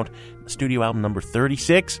count, studio album number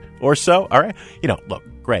 36 or so. All right. Look,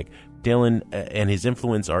 Greg, Dylan and his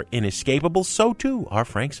influence are inescapable. So, too, are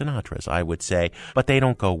Frank Sinatra's, I would say. But they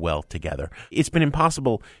don't go well together. It's been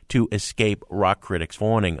impossible to escape rock critics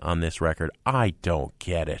fawning on this record. I don't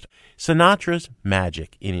get it. Sinatra's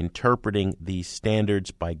magic in interpreting these standards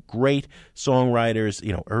by great songwriters,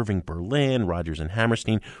 Irving Berlin, Rodgers and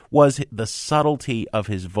Hammerstein, was the subtlety of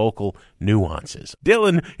his vocal nuances.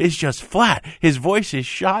 Dylan is just flat. His voice is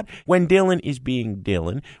shot. When Dylan is being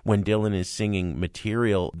Dylan, when Dylan is singing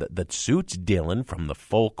material that suits Dylan from the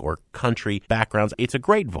folk or country backgrounds, it's a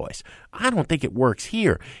great voice. I don't think it works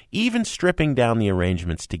here. Even stripping down the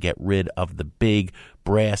arrangements to get rid of the big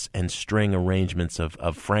brass and string arrangements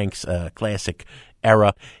of Frank's classic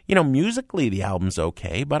era. Musically the album's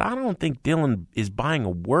okay, but I don't think Dylan is buying a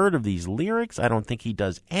word of these lyrics. I don't think he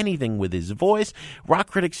does anything with his voice. Rock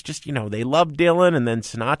critics just, they love Dylan, and then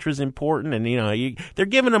Sinatra's important, and, they're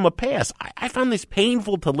giving him a pass. I found this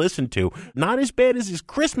painful to listen to. Not as bad as his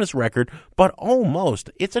Christmas record, but almost.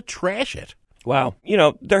 It's a trash it. Wow.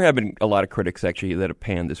 There have been a lot of critics, actually, that have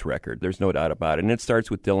panned this record. There's no doubt about it. And it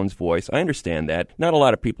starts with Dylan's voice. I understand that. Not a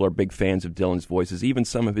lot of people are big fans of Dylan's voices. Even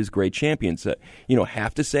some of his great champions,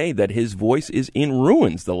 have to say that his voice is in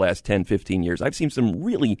ruins the last 10, 15 years. I've seen some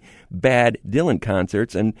really bad Dylan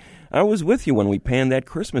concerts, and I was with you when we panned that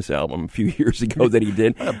Christmas album a few years ago that he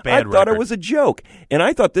did. I thought it was a joke. And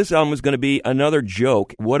I thought this album was going to be another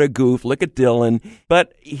joke. What a goof. Look at Dylan.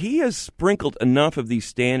 But he has sprinkled enough of these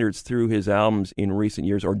standards through his albums in recent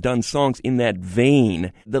years, or done songs in that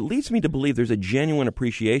vein, that leads me to believe there's a genuine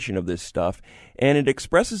appreciation of this stuff, and it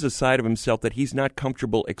expresses a side of himself that he's not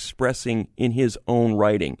comfortable expressing in his own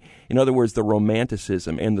writing. In other words, the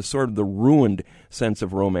romanticism and the sort of the ruined sense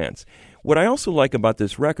of romance. What I also like about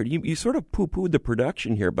this record, you sort of poo-pooed the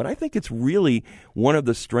production here, but I think it's really one of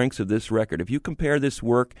the strengths of this record. If you compare this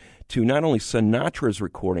work to not only Sinatra's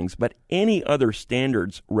recordings, but any other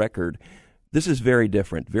standards record, this is very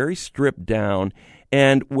different, very stripped down.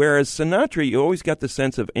 And whereas Sinatra, you always got the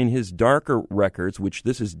sense of, in his darker records, which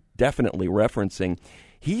this is definitely referencing,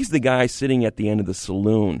 he's the guy sitting at the end of the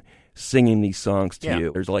saloon singing these songs to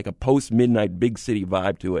you. There's like a post-midnight big city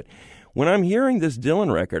vibe to it. When I'm hearing this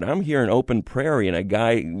Dylan record, I'm hearing Open Prairie and a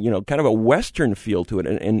guy, kind of a Western feel to it.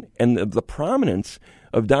 And the prominence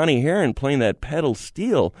of Donnie Herron playing that pedal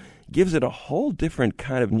steel gives it a whole different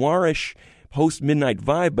kind of noirish post-midnight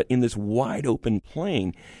vibe, but in this wide-open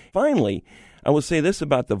playing. Finally, I will say this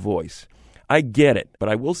about the voice. I get it, but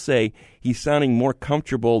I will say he's sounding more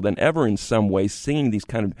comfortable than ever in some ways, singing these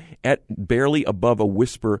kind of at barely above a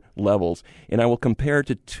whisper levels. And I will compare it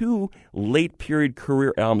to two late-period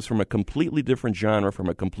career albums from a completely different genre, from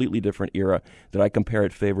a completely different era, that I compare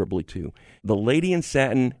it favorably to. The Lady in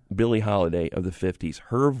Satin, Billie Holiday of the 50s,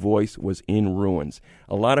 her voice was in ruins.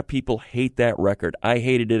 A lot of people hate that record. I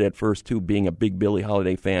hated it at first, too, being a big Billie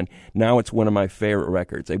Holiday fan. Now it's one of my favorite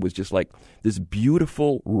records. It was just like this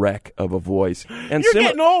beautiful wreck of a voice. And You're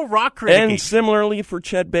getting all rock critical. And similarly for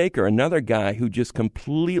Chet Baker, another guy who just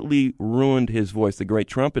completely ruined his voice, the great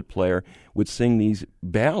trumpet player, would sing these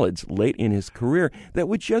ballads late in his career that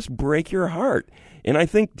would just break your heart. And I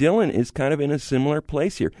think Dylan is kind of in a similar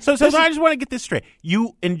place here. So I just want to get this straight.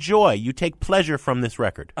 You take pleasure from this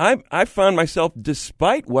record. I found myself,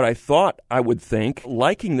 despite what I thought I would think,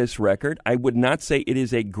 liking this record. I would not say it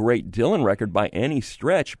is a great Dylan record by any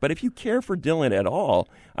stretch, but if you care for Dylan at all,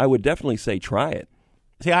 I would definitely say try it.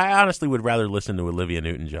 See, I honestly would rather listen to Olivia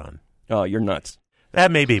Newton-John. Oh, you're nuts.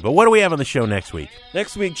 That may be, but what do we have on the show next week?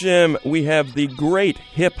 Next week, Jim, we have the great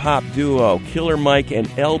hip-hop duo, Killer Mike and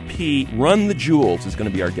LP. Run the Jewels is going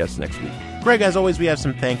to be our guest next week. Greg, as always, we have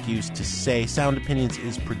some thank yous to say. Sound Opinions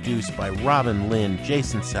is produced by Robin Lynn,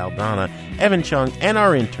 Jason Saldana, Evan Chung, and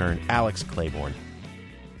our intern, Alex Claiborne.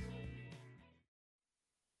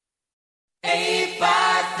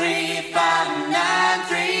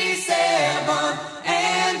 8535937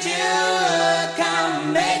 and you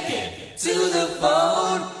come make it to the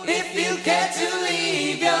phone. If you care to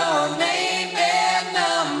leave your name and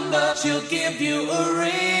number, she'll give you a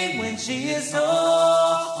ring when she is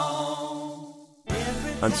home.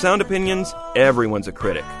 On Sound Opinions, everyone's a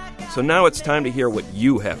critic. So now it's time to hear what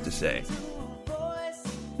you have to say.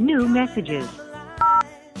 New messages.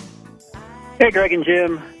 Hey, Greg and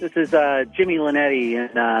Jim. This is Jimmy Linetti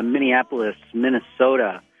in Minneapolis,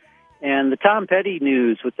 Minnesota. And the Tom Petty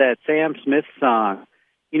news with that Sam Smith song.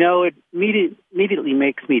 It immediately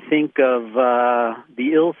makes me think of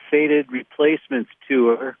the ill-fated Replacements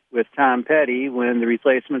tour with Tom Petty when the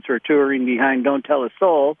Replacements were touring behind Don't Tell a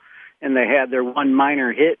Soul, and they had their one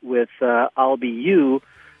minor hit with I'll Be You,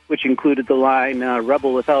 which included the line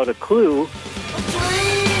Rebel Without a Clue.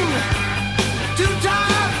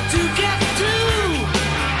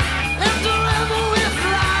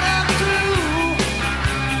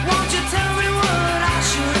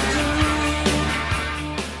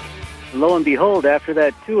 Lo and behold, after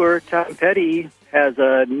that tour, Tom Petty has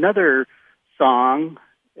another song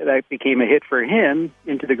that became a hit for him,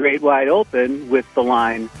 Into the Great Wide Open, with the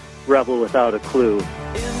line, Rebel Without a Clue.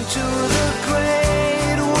 Into the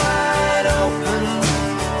great wide open,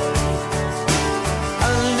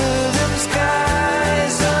 under them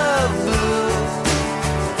skies of blue,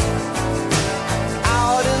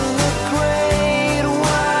 out in the great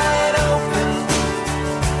wide open,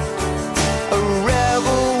 a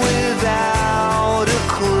rebel without a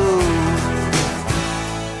clue.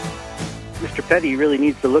 Mr. Petty really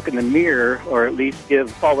needs to look in the mirror, or at least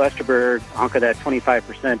give Paul Westerberg a hunk of that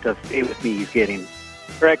 25% of Stay With Me he's getting.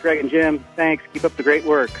 All right, Greg and Jim, thanks. Keep up the great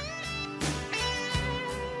work.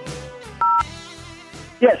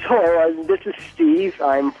 Yes, hello. This is Steve.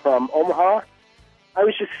 I'm from Omaha. I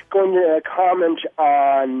was just going to comment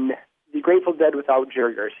on the Grateful Dead without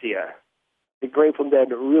Jerry Garcia. The Grateful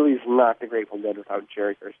Dead really is not the Grateful Dead without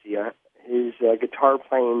Jerry Garcia. His guitar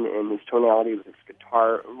playing and his tonality with his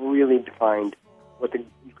guitar really defined what the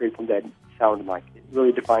Grateful Dead sounded like. It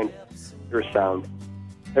really defined their sound.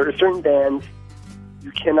 There are certain bands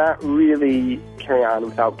you cannot really carry on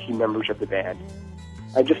without key members of the band.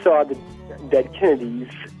 I just saw the Dead Kennedys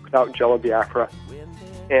without Jello Biafra,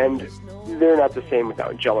 and they're not the same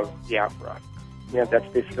without Jello Biafra. Yeah, that's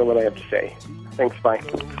basically what I have to say. Thanks, bye.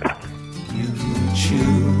 You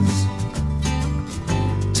choose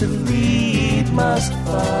to lead, must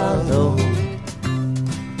follow.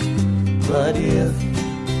 But if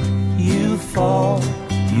you fall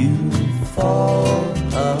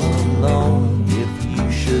alone. If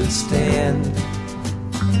you should stand,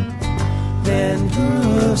 then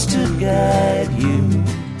who's to guide you?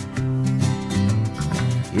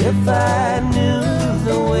 If I knew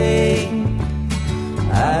the way,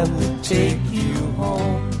 I would take you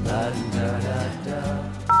home.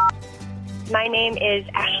 My name is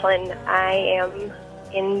Ashlyn. I am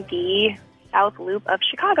in the South Loop of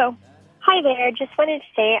Chicago. Hi there. Just wanted to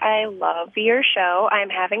say I love your show. I'm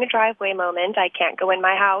having a driveway moment. I can't go in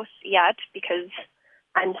my house yet because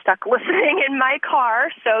I'm stuck listening in my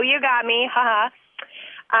car, so you got me. Haha.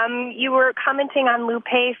 You were commenting on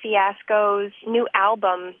Lupe Fiasco's new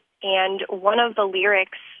album, and one of the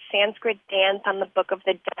lyrics, Sanskrit Dance on the Book of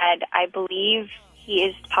the Dead, I believe he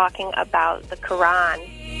is talking about the Quran.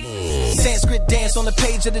 Sanskrit dance on the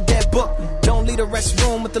page of the dead book. Don't leave the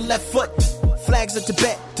restroom with the left foot. Flags of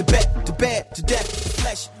Tibet, to death,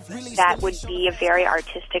 flesh. That would be a very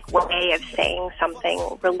artistic way of saying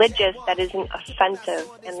something religious that isn't offensive,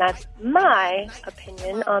 and that's my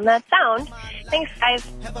opinion on that sound. Thanks, guys.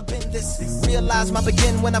 Have I been this? Realize my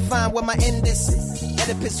begin when I find where my end is.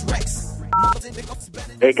 Oedipus Rex.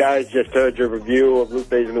 Hey guys, just heard your review of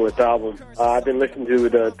Lupe's newest album. I've been listening to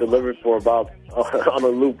the delivered for about on a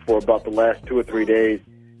loop for about the last 2 or 3 days.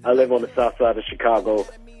 I live on the south side of Chicago,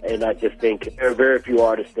 and I just think there are very few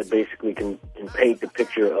artists that basically can paint the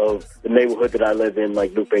picture of the neighborhood that I live in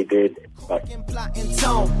like Lupe did.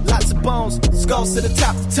 Lots of bones, skulls to the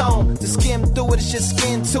top of the tone. To skim through it, it's just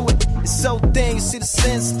skin to it. It's so thin, you see the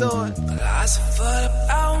sin stored. Lots of full of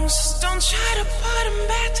bones, don't try to put them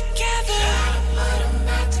back together.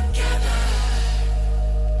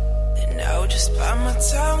 They know just by my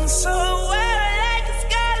tongue, so wear it like a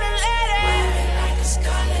scarlet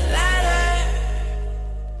letter.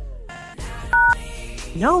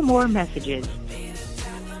 No more messages.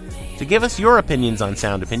 To give us your opinions on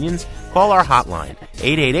Sound Opinions, call our hotline,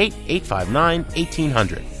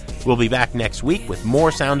 888-859-1800. We'll be back next week with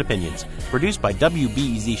more Sound Opinions, produced by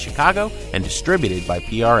WBEZ Chicago and distributed by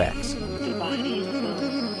PRX.